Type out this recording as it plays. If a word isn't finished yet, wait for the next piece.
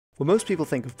When most people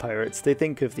think of pirates, they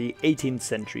think of the 18th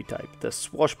century type, the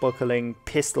swashbuckling,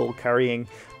 pistol-carrying,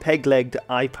 peg-legged,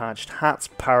 eye-patched, hats,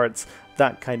 parrots,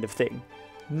 that kind of thing.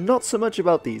 Not so much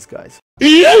about these guys.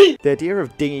 The idea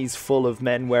of dinghies full of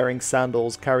men wearing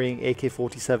sandals, carrying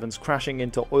AK-47s, crashing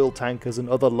into oil tankers and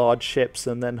other large ships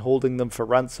and then holding them for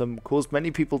ransom caused many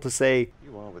people to say,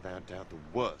 "You are without doubt the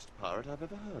worst pirate I've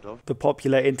ever heard of." The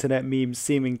popular internet memes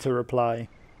seeming to reply,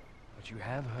 "But you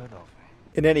have heard of me."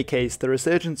 In any case, the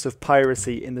resurgence of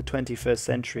piracy in the 21st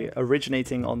century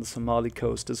originating on the Somali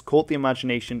coast has caught the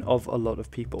imagination of a lot of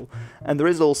people, and there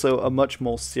is also a much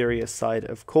more serious side,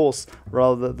 of course,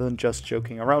 rather than just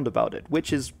joking around about it,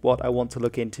 which is what I want to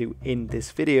look into in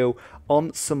this video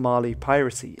on Somali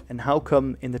piracy, and how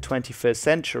come in the 21st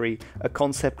century a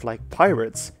concept like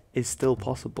pirates is still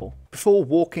possible. Before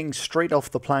walking straight off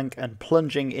the plank and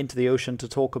plunging into the ocean to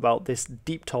talk about this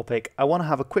deep topic, I want to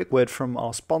have a quick word from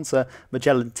our sponsor,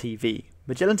 Magellan TV.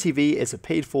 Magellan TV is a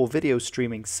paid-for video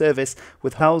streaming service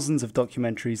with thousands of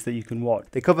documentaries that you can watch.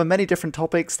 They cover many different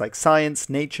topics like science,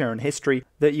 nature and history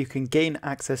that you can gain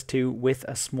access to with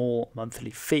a small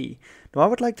monthly fee. Now I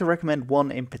would like to recommend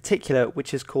one in particular,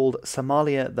 which is called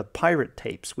Somalia the Pirate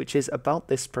Tapes, which is about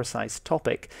this precise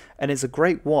topic, and is a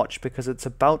great watch because it's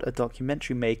about a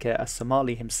documentary maker, a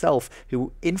Somali himself,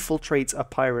 who infiltrates a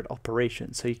pirate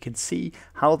operation, so you can see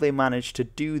how they manage to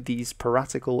do these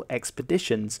piratical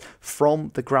expeditions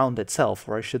from the ground itself,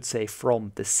 or I should say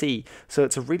from the sea. So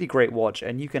it's a really great watch,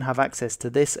 and you can have access to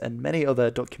this and many other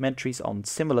documentaries on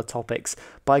similar topics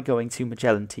by going to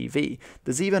Magellan TV.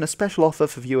 There's even a special offer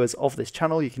for viewers of this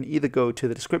channel. You can either go to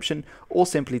the description or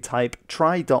simply type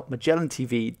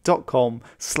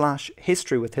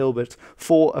try.magellantv.com/historywithhilbert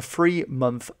for a free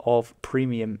month of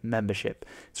premium membership.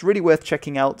 It's really worth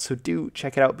checking out, so do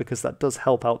check it out because that does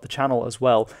help out the channel as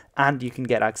well, and you can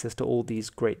get access to all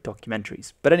these great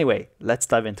documentaries. But anyway, let's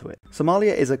dive into it.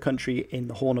 Somalia is a country in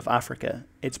the Horn of Africa.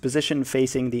 Its position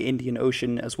facing the Indian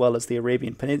Ocean as well as the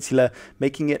Arabian Peninsula,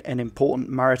 making it an important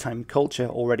maritime culture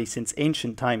already since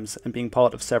ancient times and being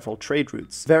part of several trade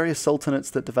routes. Various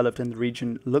sultanates that developed in the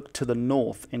region looked to the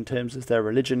north in terms of their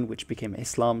religion, which became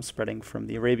Islam, spreading from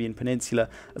the Arabian Peninsula,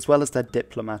 as well as their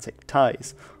diplomatic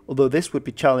ties. Although this would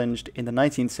be challenged in the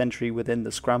 19th century within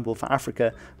the scramble for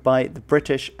Africa by the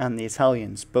British and the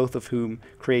Italians, both of whom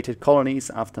created colonies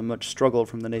after much struggle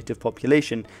from the native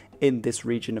population in this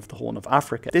region of the Horn of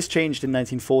Africa. This changed in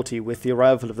 1940 with the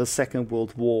arrival of the Second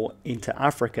World War into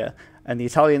Africa, and the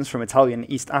Italians from Italian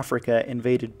East Africa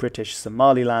invaded British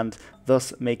Somaliland,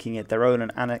 thus making it their own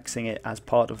and annexing it as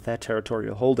part of their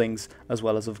territorial holdings, as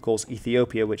well as of course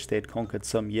Ethiopia, which they had conquered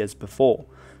some years before.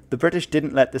 The British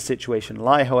didn't let the situation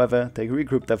lie, however. They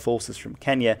regrouped their forces from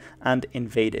Kenya and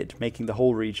invaded, making the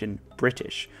whole region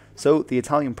British. So the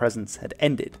Italian presence had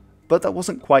ended. But that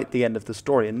wasn't quite the end of the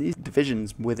story, and these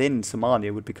divisions within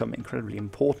Somalia would become incredibly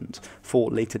important for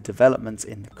later developments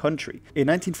in the country. In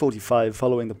 1945,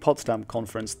 following the Potsdam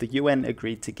Conference, the UN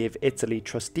agreed to give Italy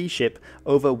trusteeship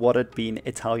over what had been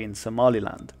Italian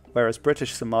Somaliland, whereas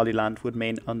British Somaliland would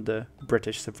remain under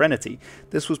British sovereignty.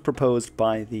 This was proposed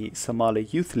by the Somali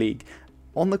Youth League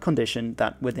on the condition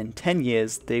that within 10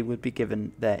 years they would be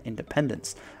given their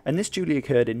independence. And this duly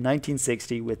occurred in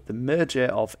 1960 with the merger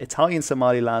of Italian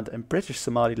Somaliland and British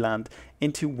Somaliland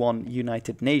into one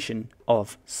united nation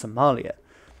of Somalia.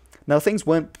 Now things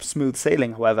weren't smooth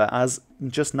sailing, however, as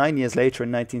just 9 years later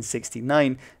in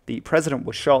 1969 the president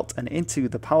was shot and into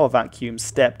the power vacuum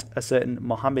stepped a certain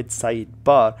Mohammed Said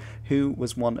Barre, who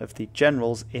was one of the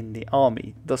generals in the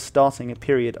army, thus starting a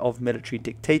period of military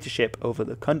dictatorship over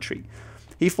the country.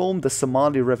 He formed the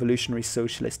Somali Revolutionary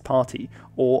Socialist Party,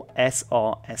 or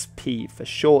SRSP for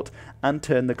short, and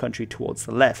turned the country towards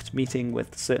the left, meeting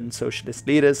with certain socialist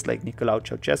leaders like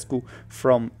Ceausescu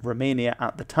from Romania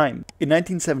at the time. In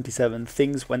 1977,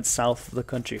 things went south for the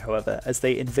country, however, as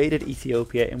they invaded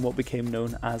Ethiopia in what became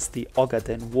known as the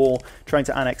Ogaden War, trying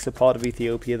to annex a part of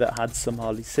Ethiopia that had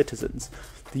Somali citizens.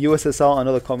 The USSR and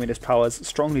other communist powers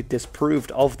strongly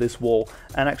disapproved of this war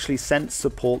and actually sent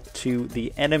support to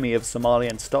the enemy of Somalia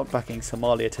and stopped backing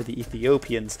Somalia to the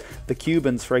Ethiopians, the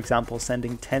Cubans for example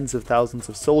sending tens of thousands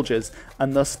of soldiers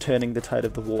and thus turning the tide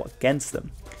of the war against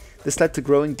them. This led to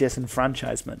growing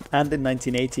disenfranchisement, and in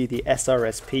 1980 the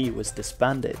SRSP was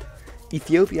disbanded.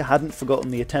 Ethiopia hadn't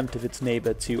forgotten the attempt of its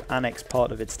neighbour to annex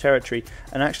part of its territory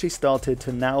and actually started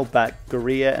to now back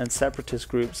guerrilla and separatist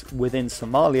groups within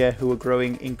Somalia who were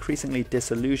growing increasingly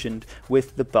disillusioned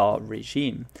with the Barre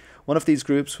regime. One of these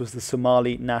groups was the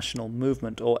Somali National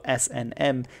Movement, or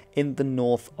SNM, in the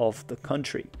north of the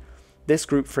country. This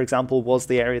group, for example, was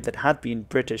the area that had been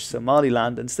British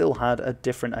Somaliland and still had a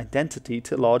different identity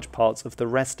to large parts of the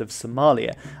rest of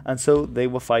Somalia, and so they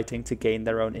were fighting to gain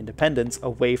their own independence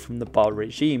away from the Bar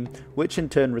regime, which in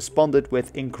turn responded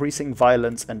with increasing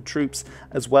violence and troops,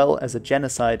 as well as a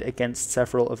genocide against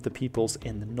several of the peoples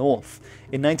in the north.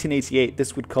 In 1988,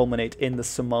 this would culminate in the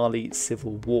Somali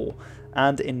Civil War,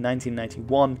 and in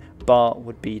 1991, Bar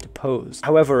would be deposed.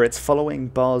 However, it's following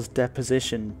Bar's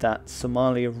deposition that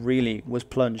Somalia really was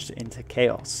plunged into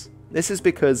chaos. This is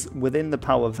because within the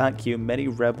power vacuum, many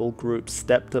rebel groups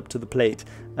stepped up to the plate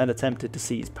and attempted to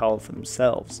seize power for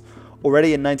themselves.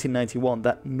 Already in 1991,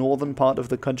 that northern part of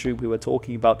the country we were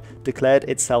talking about declared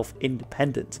itself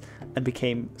independent and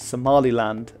became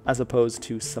Somaliland as opposed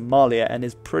to Somalia, and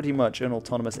is pretty much an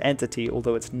autonomous entity,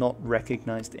 although it's not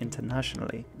recognized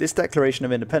internationally. This declaration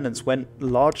of independence went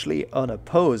largely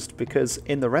unopposed because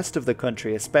in the rest of the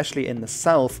country, especially in the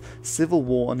south, civil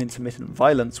war and intermittent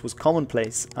violence was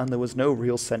commonplace and there was no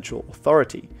real central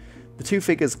authority. The two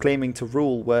figures claiming to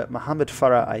rule were Mohammed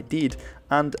Farah Aidid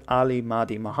and Ali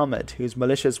Mahdi Mohammed, whose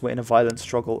militias were in a violent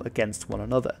struggle against one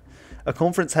another. A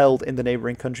conference held in the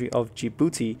neighbouring country of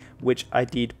Djibouti, which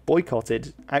Aidid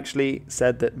boycotted, actually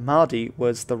said that Mahdi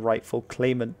was the rightful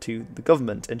claimant to the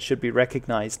government and should be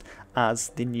recognised as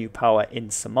the new power in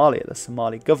Somalia, the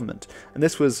Somali government. And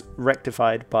this was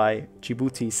rectified by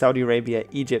Djibouti, Saudi Arabia,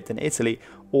 Egypt and Italy,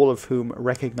 all of whom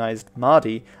recognised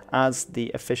Mahdi as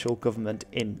the official government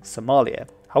in Somalia.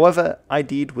 However,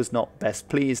 Aidid was not best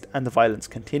pleased and the violence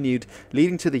continued,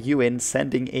 leading to the UN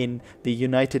sending in the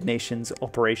United Nations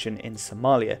Operation in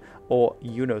Somalia, or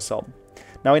UNOSOM.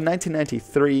 Now in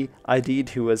 1993, Aidid,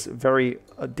 who was very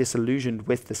disillusioned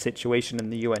with the situation in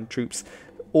the UN troops,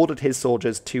 ordered his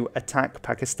soldiers to attack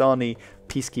Pakistani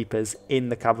peacekeepers in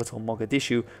the capital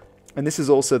Mogadishu. And this is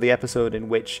also the episode in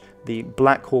which the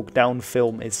Black Hawk Down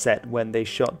film is set, when they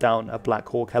shot down a Black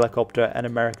Hawk helicopter and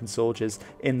American soldiers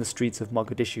in the streets of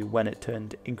Mogadishu when it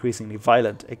turned increasingly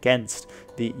violent against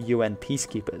the UN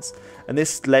peacekeepers. And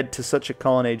this led to such a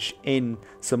carnage in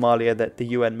Somalia that the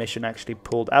UN mission actually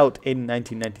pulled out in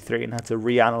 1993 and had to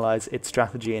reanalyze its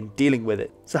strategy in dealing with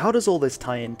it. So how does all this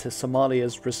tie into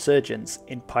Somalia's resurgence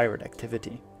in pirate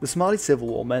activity? The Somali Civil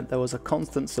War meant there was a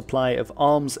constant supply of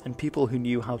arms and people who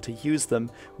knew how to use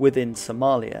them within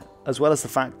Somalia, as well as the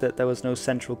fact that there was no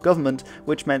central government,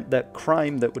 which meant that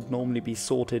crime that would normally be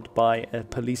sorted by a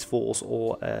police force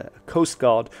or a coast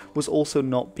guard was also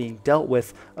not being dealt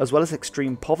with, as well as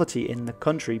extreme poverty in the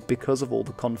country because of all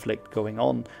the conflict going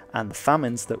on and the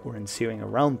famines that were ensuing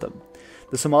around them.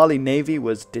 The Somali Navy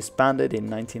was disbanded in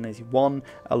 1981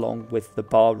 along with the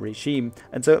Bar regime,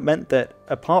 and so it meant that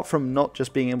apart from not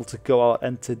just being able to go out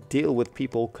and to deal with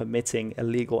people committing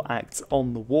illegal acts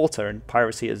on the water, and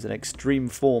piracy is an extreme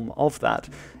form of that,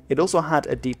 it also had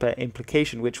a deeper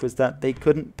implication, which was that they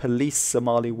couldn't police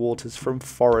Somali waters from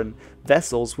foreign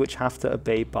vessels which have to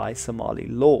obey by Somali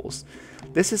laws.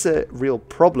 This is a real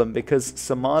problem because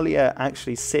Somalia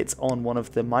actually sits on one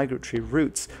of the migratory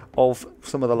routes of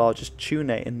some of the largest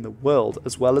tuna in the world,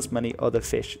 as well as many other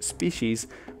fish species,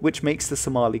 which makes the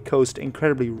Somali coast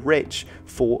incredibly rich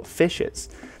for fishers.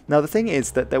 Now the thing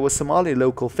is that there were Somali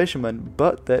local fishermen,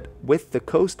 but that with the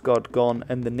coast guard gone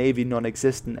and the navy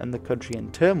non-existent and the country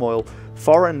in turmoil,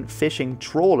 foreign fishing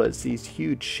trawlers, these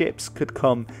huge ships, could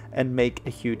come and make a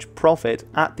huge profit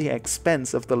at the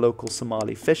expense of the local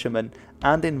Somali fishermen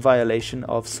and in violation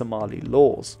of Somali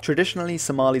laws. Traditionally,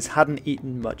 Somalis hadn't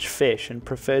eaten much fish and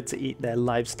preferred to eat their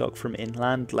livestock from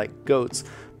inland like goats,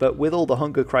 but with all the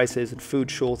hunger crisis and food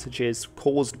shortages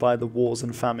caused by the wars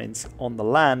and famines on the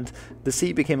land, the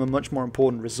sea became a much more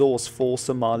important resource for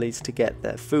Somalis to get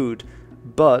their food.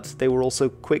 But they were also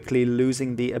quickly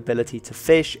losing the ability to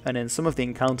fish, and in some of the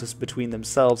encounters between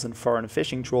themselves and foreign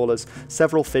fishing trawlers,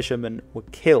 several fishermen were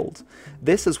killed.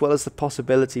 This, as well as the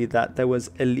possibility that there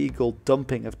was illegal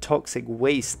dumping of toxic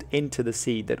waste into the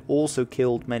sea that also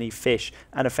killed many fish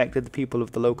and affected the people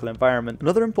of the local environment.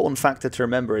 Another important factor to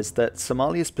remember is that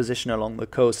Somalia's position along the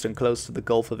coast and close to the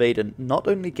Gulf of Aden not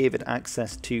only gave it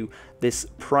access to this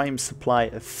prime supply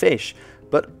of fish,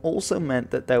 but also meant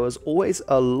that there was always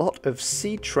a lot of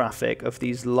sea traffic of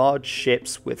these large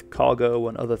ships with cargo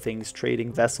and other things,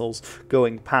 trading vessels,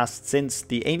 going past since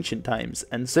the ancient times.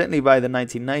 And certainly by the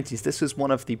 1990s, this was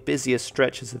one of the busiest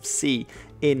stretches of sea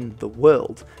in the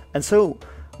world. And so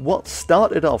what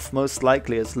started off most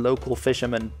likely as local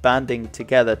fishermen banding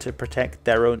together to protect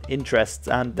their own interests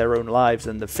and their own lives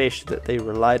and the fish that they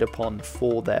relied upon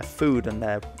for their food and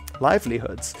their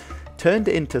livelihoods, turned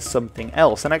into something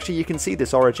else. And actually you can see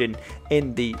this origin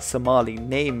in the Somali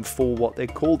name for what they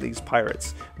call these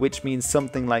pirates, which means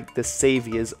something like the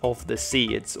saviors of the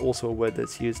sea. It's also a word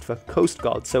that's used for coast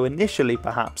guard. So initially,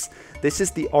 perhaps, this is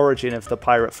the origin of the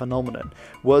pirate phenomenon,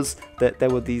 was that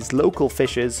there were these local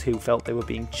fishers who felt they were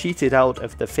being cheated out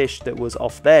of the fish that was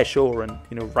off their shore and,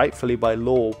 you know, rightfully by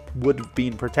law would have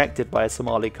been protected by a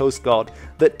Somali coast guard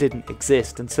that didn't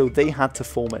exist, and so they had to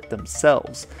form it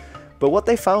themselves. But what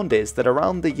they found is that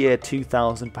around the year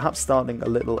 2000, perhaps starting a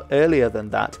little earlier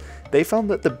than that, they found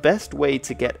that the best way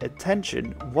to get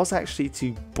attention was actually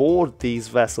to board these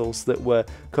vessels that were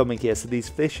coming here, so these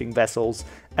fishing vessels,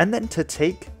 and then to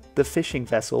take the fishing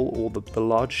vessel or the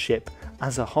large ship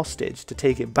as a hostage, to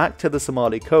take it back to the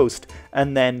Somali coast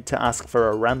and then to ask for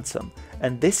a ransom.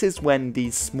 And this is when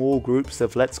these small groups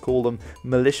of, let's call them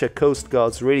militia coast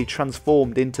guards, really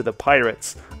transformed into the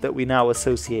pirates that we now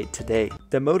associate today.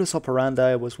 Their modus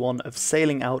operandi was one of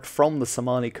sailing out from the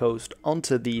Somali coast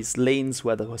onto these lanes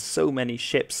where there were so many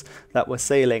ships that were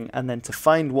sailing, and then to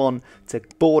find one, to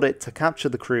board it, to capture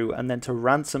the crew, and then to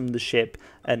ransom the ship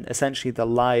and essentially the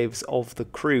lives of the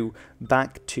crew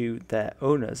back to their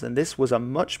owners. And this was a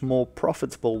much more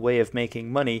profitable way of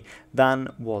making money than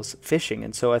was fishing.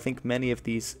 And so I think many of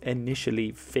these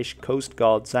initially fish coast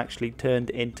guards actually turned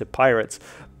into pirates,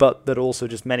 but that also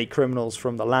just many criminals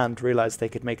from the land realized they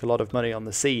could make a lot of money on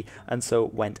the sea and so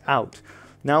went out.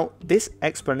 Now, this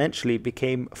exponentially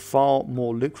became far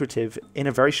more lucrative in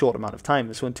a very short amount of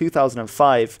time. So in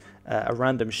 2005, a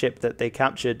random ship that they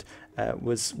captured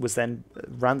was then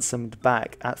ransomed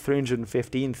back at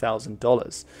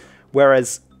 $315,000.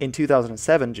 Whereas in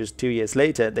 2007, just 2 years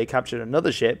later, they captured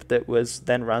another ship that was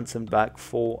then ransomed back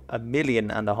for $1.5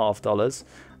 million.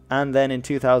 And then in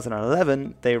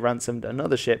 2011, they ransomed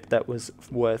another ship that was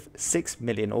worth $6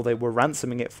 million, or they were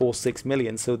ransoming it for $6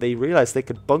 million. So they realized they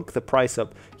could bunk the price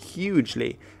up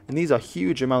hugely. And these are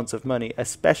huge amounts of money,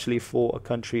 especially for a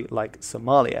country like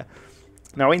Somalia.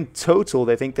 Now, in total,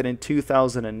 they think that in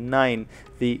 2009,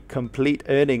 the complete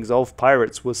earnings of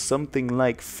pirates was something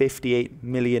like $58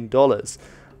 million.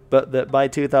 But that by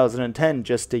 2010,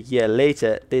 just a year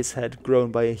later, this had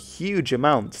grown by a huge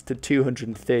amount to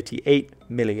 $238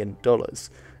 million.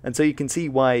 And so you can see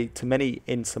why, to many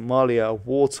in Somalia, a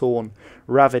war-torn,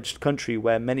 ravaged country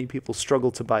where many people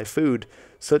struggle to buy food,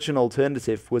 such an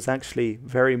alternative was actually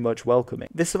very much welcoming.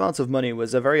 This amount of money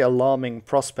was a very alarming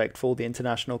prospect for the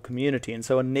international community, and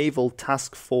so a naval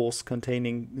task force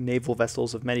containing naval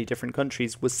vessels of many different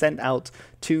countries was sent out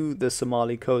to the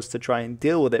Somali coast to try and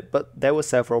deal with it. But there were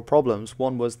several problems.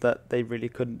 One was that they really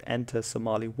couldn't enter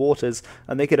Somali waters,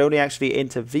 and they could only actually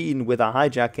intervene with a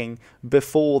hijacking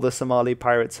before the Somali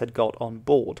pirates had got on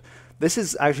board. This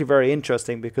is actually very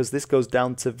interesting because this goes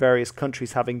down to various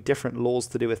countries having different laws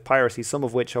to do with piracy, some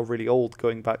of which are really old,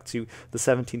 going back to the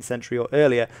 17th century or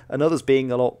earlier, and others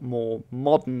being a lot more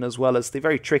modern, as well as the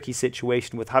very tricky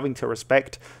situation with having to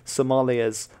respect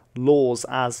Somalia's laws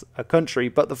as a country,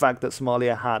 but the fact that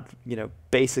Somalia had,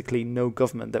 basically no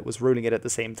government that was ruling it at the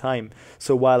same time.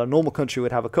 So while a normal country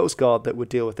would have a coast guard that would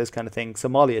deal with this kind of thing,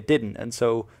 Somalia didn't, and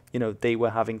so they were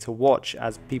having to watch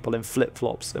as people in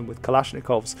flip-flops and with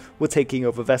Kalashnikovs were taking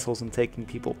over vessels and taking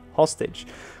people hostage.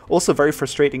 Also very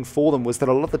frustrating for them was that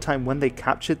a lot of the time when they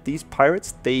captured these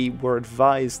pirates, they were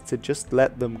advised to just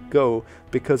let them go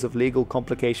because of legal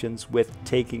complications with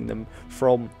taking them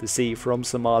from the sea, from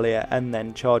Somalia, and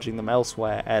then charging them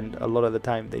elsewhere, and a lot of the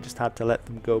time they just had to let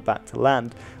them go back to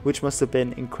land, which must have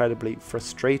been incredibly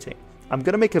frustrating. I'm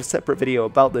going to make a separate video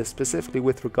about this, specifically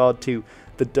with regard to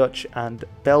the Dutch and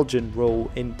Belgian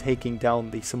role in taking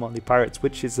down the Somali pirates,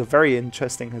 which is a very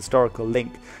interesting historical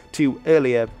link to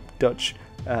earlier Dutch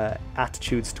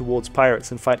attitudes towards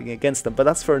pirates and fighting against them, but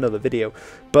that's for another video.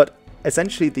 But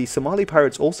essentially the Somali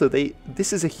pirates also,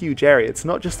 this is a huge area. It's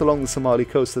not just along the Somali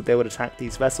coast that they would attack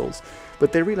these vessels,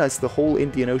 but they realized the whole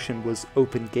Indian Ocean was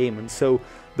open game, and so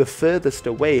the furthest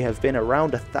away have been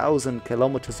around 1,000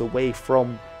 kilometers away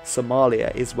from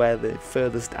Somalia is where the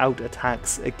furthest out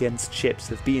attacks against ships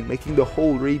have been, making the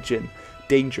whole region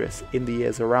dangerous in the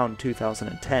years around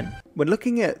 2010. When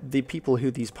looking at the people who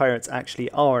these pirates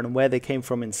actually are and where they came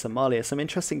from in Somalia, some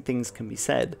interesting things can be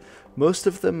said. Most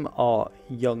of them are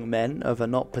young men of a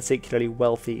not particularly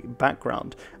wealthy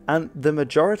background, and the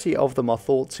majority of them are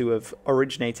thought to have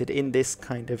originated in this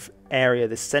kind of area,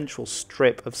 this central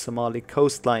strip of Somali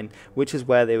coastline, which is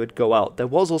where they would go out. There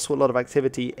was also a lot of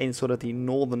activity in sort of the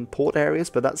northern port areas,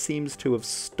 but that seems to have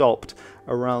stopped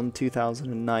around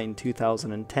 2009,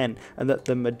 2010, and that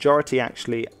the majority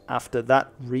actually after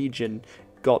that region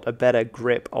got a better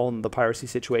grip on the piracy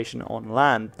situation on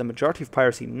land, the majority of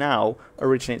piracy now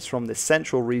originates from the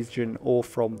central region or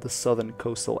from the southern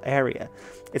coastal area.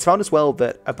 It's found as well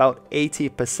that about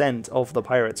 80% of the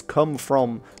pirates come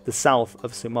from the south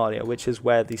of Somalia, which is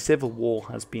where the civil war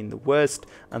has been the worst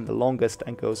and the longest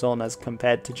and goes on, as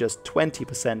compared to just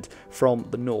 20% from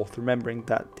the north, remembering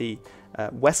that the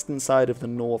western side of the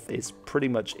north is pretty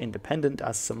much independent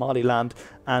as Somaliland,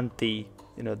 and the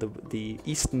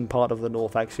eastern part of the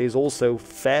north actually is also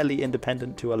fairly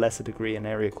independent to a lesser degree, an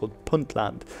area called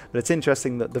Puntland. But it's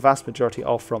interesting that the vast majority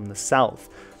are from the south.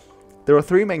 There are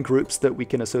three main groups that we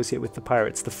can associate with the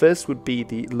pirates. The first would be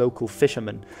the local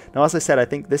fishermen. Now, as I said, I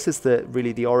think this is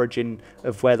really the origin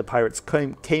of where the pirates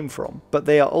came from, but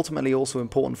they are ultimately also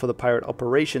important for the pirate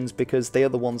operations because they are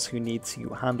the ones who need to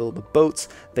handle the boats.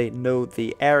 They know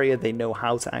the area, they know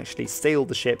how to actually sail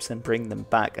the ships and bring them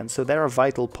back, and so they're a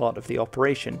vital part of the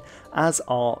operation, as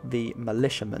are the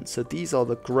militiamen. So these are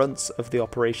the grunts of the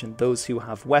operation, those who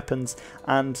have weapons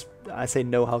and, I say,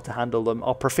 know how to handle them,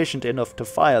 are proficient enough to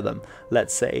fire them,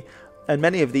 let's say. And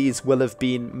many of these will have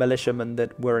been militiamen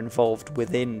that were involved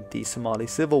within the Somali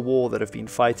civil war that have been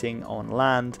fighting on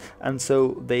land, and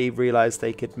so they realized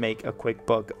they could make a quick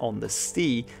buck on the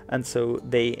sea, and so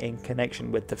they, in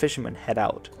connection with the fishermen, head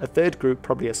out. A third group,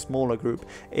 probably a smaller group,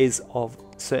 is of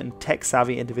certain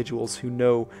tech-savvy individuals who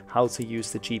know how to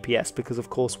use the GPS, because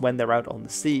of course when they're out on the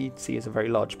sea is a very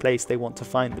large place, they want to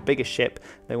find the biggest ship,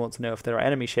 they want to know if there are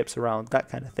enemy ships around, that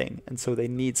kind of thing, and so they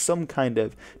need some kind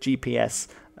of GPS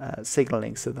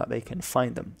signaling so that they can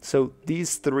find them. So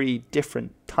these three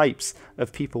different types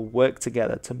of people work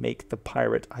together to make the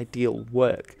pirate ideal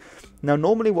work. Now,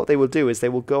 normally what they will do is they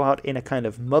will go out in a kind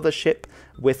of mothership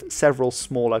with several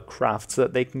smaller crafts so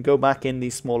that they can go back in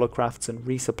these smaller crafts and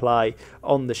resupply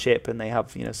on the ship, and they have,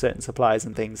 certain supplies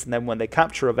and things. And then when they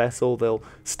capture a vessel, they'll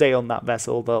stay on that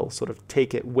vessel, they'll sort of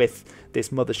take it with this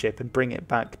mothership and bring it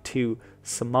back to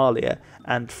Somalia,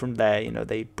 and from there,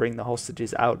 they bring the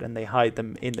hostages out and they hide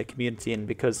them in the community, and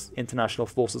because international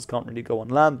forces can't really go on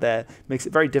land there, it makes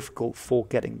it very difficult for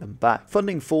getting them back.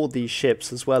 Funding for these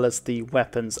ships, as well as the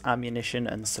weapons, ammunition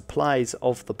and supplies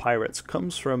of the pirates,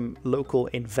 comes from local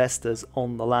investors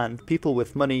on the land, people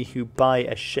with money who buy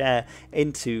a share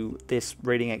into this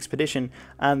raiding expedition,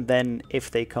 and then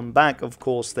if they come back, of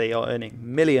course they are earning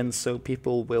millions, so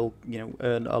people will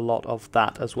earn a lot of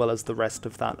that, as well as the rest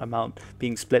of that amount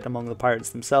being split among the pirates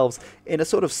themselves, in a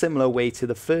sort of similar way to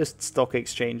the first stock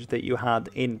exchange that you had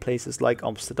in places like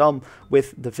Amsterdam,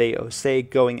 with the VOC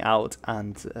going out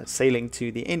and sailing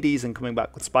to the Indies and coming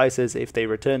back with spices. If they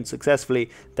returned successfully,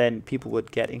 then people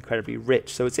would get incredibly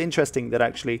rich. So it's interesting that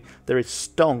actually there is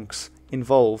stonks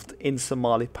involved in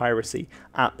Somali piracy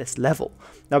at this level.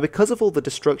 Now, because of all the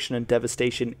destruction and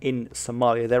devastation in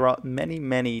Somalia, there are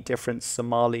many different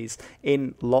Somalis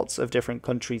in lots of different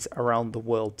countries around the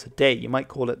world today. You might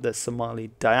call it the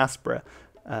Somali diaspora.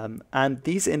 And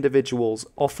these individuals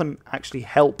often actually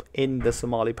help in the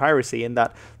Somali piracy, in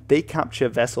that they capture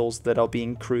vessels that are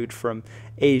being crewed from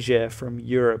Asia, from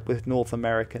Europe, with North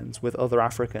Americans, with other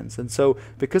Africans. And so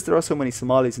because there are so many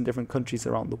Somalis in different countries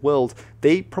around the world,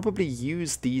 they probably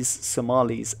use these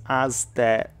Somalis as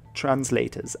their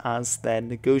translators, as their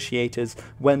negotiators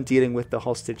when dealing with the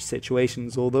hostage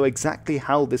situations, although exactly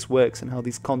how this works and how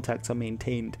these contacts are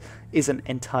maintained isn't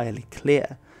entirely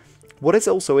clear. What is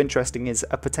also interesting is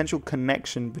a potential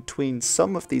connection between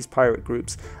some of these pirate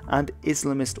groups and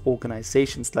Islamist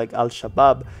organizations like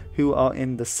Al-Shabaab, who are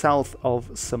in the south of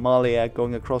Somalia,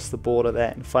 going across the border there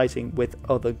and fighting with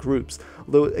other groups.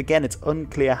 Although again, it's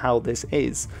unclear how this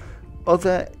is.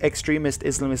 Other extremist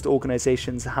Islamist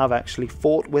organizations have actually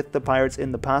fought with the pirates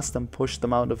in the past and pushed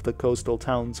them out of the coastal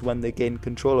towns when they gain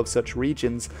control of such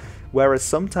regions, whereas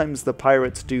sometimes the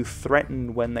pirates do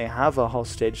threaten when they have a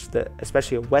hostage, that,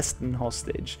 especially a Western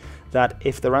hostage, that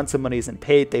if the ransom money isn't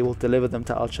paid, they will deliver them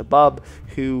to Al-Shabaab,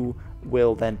 who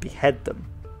will then behead them.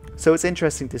 So it's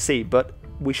interesting to see, but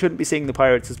we shouldn't be seeing the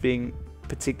pirates as being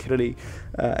particularly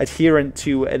adherent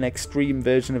to an extreme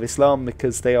version of Islam,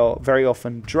 because they are very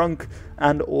often drunk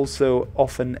and also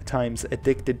oftentimes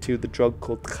addicted to the drug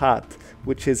called khat,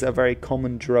 which is a very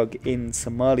common drug in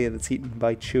Somalia that's eaten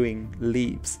by chewing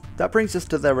leaves. That brings us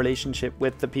to their relationship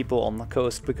with the people on the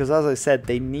coast, because as I said,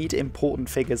 they need important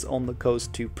figures on the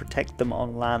coast to protect them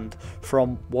on land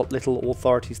from what little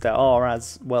authorities there are,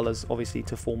 as well as obviously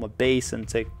to form a base and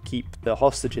to keep the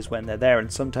hostages when they're there.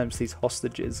 And sometimes these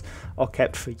hostages are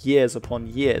kept for years upon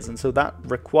years, and so that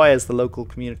requires the local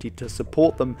community to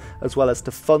support them, as well as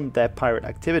to fund their pirate pirate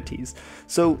activities.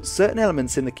 So certain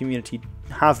elements in the community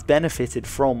have benefited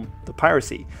from the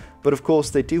piracy, but of course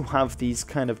they do have these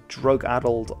kind of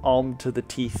drug-addled, armed to the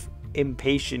teeth,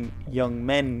 impatient young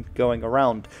men going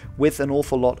around with an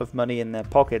awful lot of money in their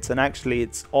pockets, and actually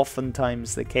it's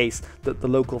oftentimes the case that the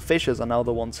local fishers are now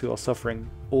the ones who are suffering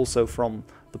also from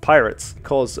the pirates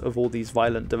because of all these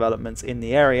violent developments in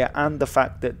the area, and the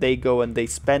fact that they go and they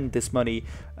spend this money.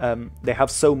 They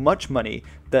have so much money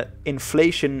that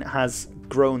inflation has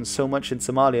grown so much in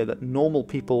Somalia that normal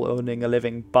people earning a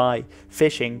living by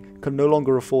fishing can no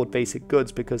longer afford basic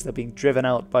goods because they're being driven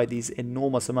out by these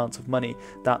enormous amounts of money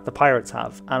that the pirates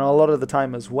have. And a lot of the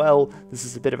time as well, this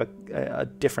is a bit of a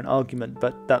different argument,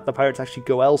 but that the pirates actually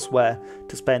go elsewhere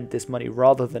to spend this money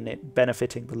rather than it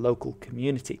benefiting the local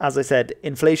community. As I said,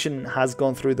 inflation has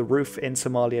gone through the roof in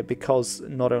Somalia because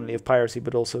not only of piracy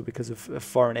but also because of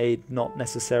foreign aid not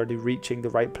necessarily reaching the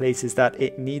right places that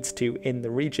it needs to in the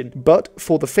region. But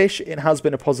for the fish, it has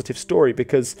been a positive story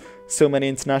because so many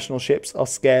international ships are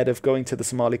scared of going to the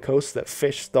Somali coast that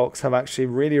fish stocks have actually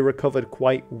really recovered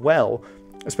quite well,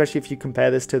 especially if you compare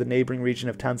this to the neighbouring region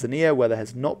of Tanzania where there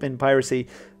has not been piracy.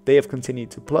 They have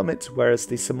continued to plummet, whereas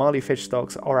the Somali fish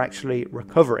stocks are actually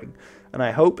recovering. And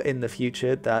I hope in the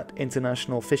future that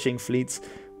international fishing fleets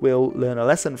will learn a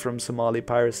lesson from Somali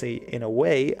piracy in a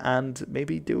way and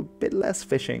maybe do a bit less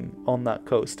fishing on that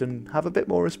coast and have a bit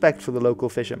more respect for the local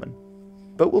fishermen.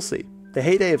 But we'll see. The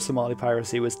heyday of Somali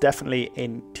piracy was definitely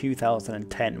in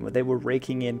 2010, where they were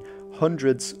raking in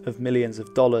hundreds of millions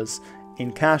of dollars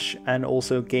in cash and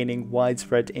also gaining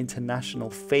widespread international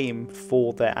fame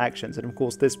for their actions. And of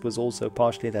course this was also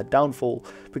partially their downfall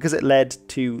because it led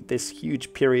to this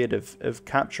huge period of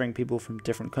capturing people from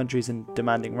different countries and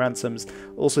demanding ransoms,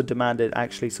 also demanded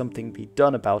actually something be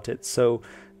done about it. So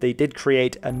they did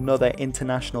create another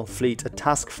international fleet, a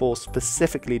task force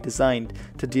specifically designed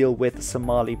to deal with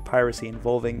Somali piracy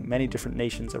involving many different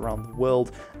nations around the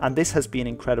world, and this has been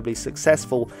incredibly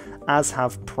successful, as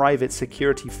have private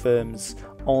security firms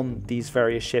on these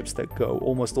various ships that go.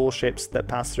 Almost all ships that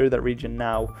pass through that region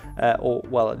now, or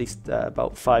well, at least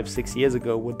about 5-6 years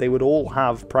ago, they would all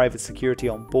have private security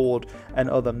on board and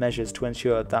other measures to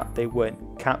ensure that they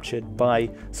weren't captured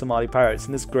by Somali pirates,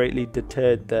 and this greatly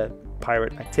deterred the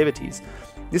pirate activities.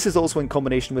 This is also in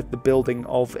combination with the building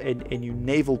of a new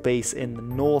naval base in the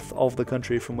north of the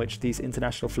country from which these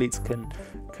international fleets can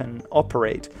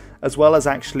operate, as well as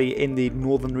actually in the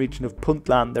northern region of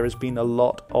Puntland there has been a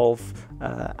lot of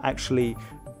actually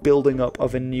building up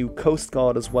of a new coast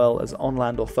guard as well as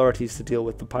on-land authorities to deal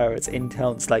with the pirates in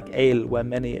towns like Ale, where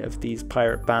many of these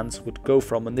pirate bands would go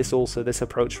from. And this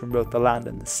approach from both the land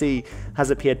and the sea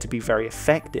has appeared to be very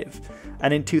effective.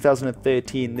 And in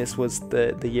 2013, this was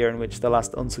the year in which the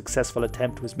last unsuccessful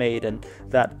attempt was made, and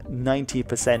that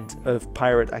 90% of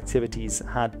pirate activities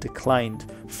had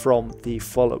declined from the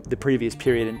previous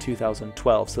period in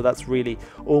 2012. So that's really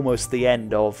almost the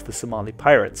end of the Somali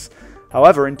pirates.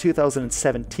 However, in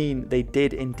 2017, they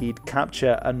did indeed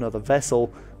capture another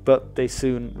vessel, but they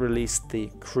soon released the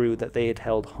crew that they had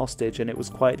held hostage, and it was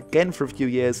quiet again for a few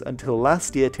years until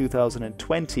last year,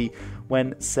 2020,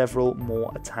 when several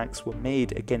more attacks were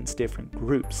made against different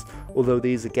groups, although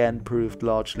these again proved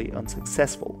largely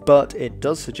unsuccessful. But it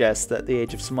does suggest that the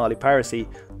age of Somali piracy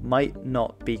might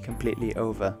not be completely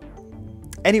over.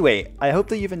 Anyway, I hope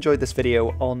that you've enjoyed this video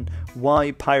on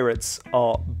why pirates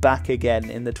are back again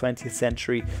in the 20th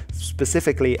century,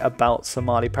 specifically about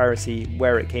Somali piracy,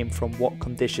 where it came from, what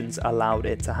conditions allowed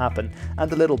it to happen,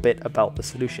 and a little bit about the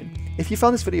solution. If you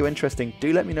found this video interesting,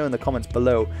 do let me know in the comments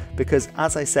below, because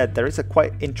as I said, there is a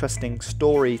quite interesting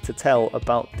story to tell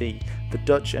about the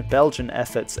Dutch and Belgian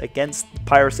efforts against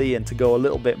piracy, and to go a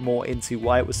little bit more into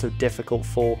why it was so difficult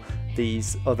for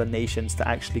these other nations to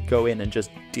actually go in and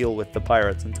just deal with the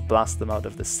pirates and to blast them out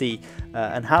of the sea,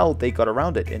 and how they got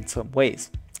around it in some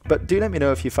ways. But do let me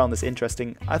know if you found this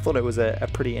interesting. I thought it was a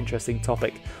pretty interesting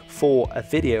topic for a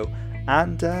video,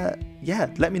 and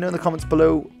yeah, let me know in the comments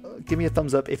below. Give me a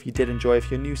thumbs up if you did enjoy.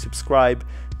 If you're new, subscribe.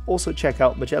 Also check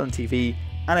out Magellan TV,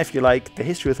 and if you like, the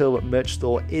History with Hilbert merch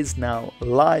store is now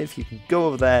live. You can go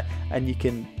over there and you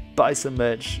can buy some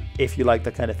merch if you like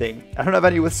that kind of thing. I don't have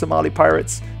any with Somali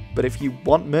pirates, but if you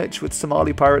want merch with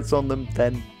Somali pirates on them,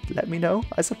 then let me know,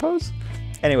 I suppose.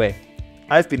 Anyway,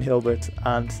 I've been Hilbert,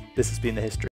 and this has been The History.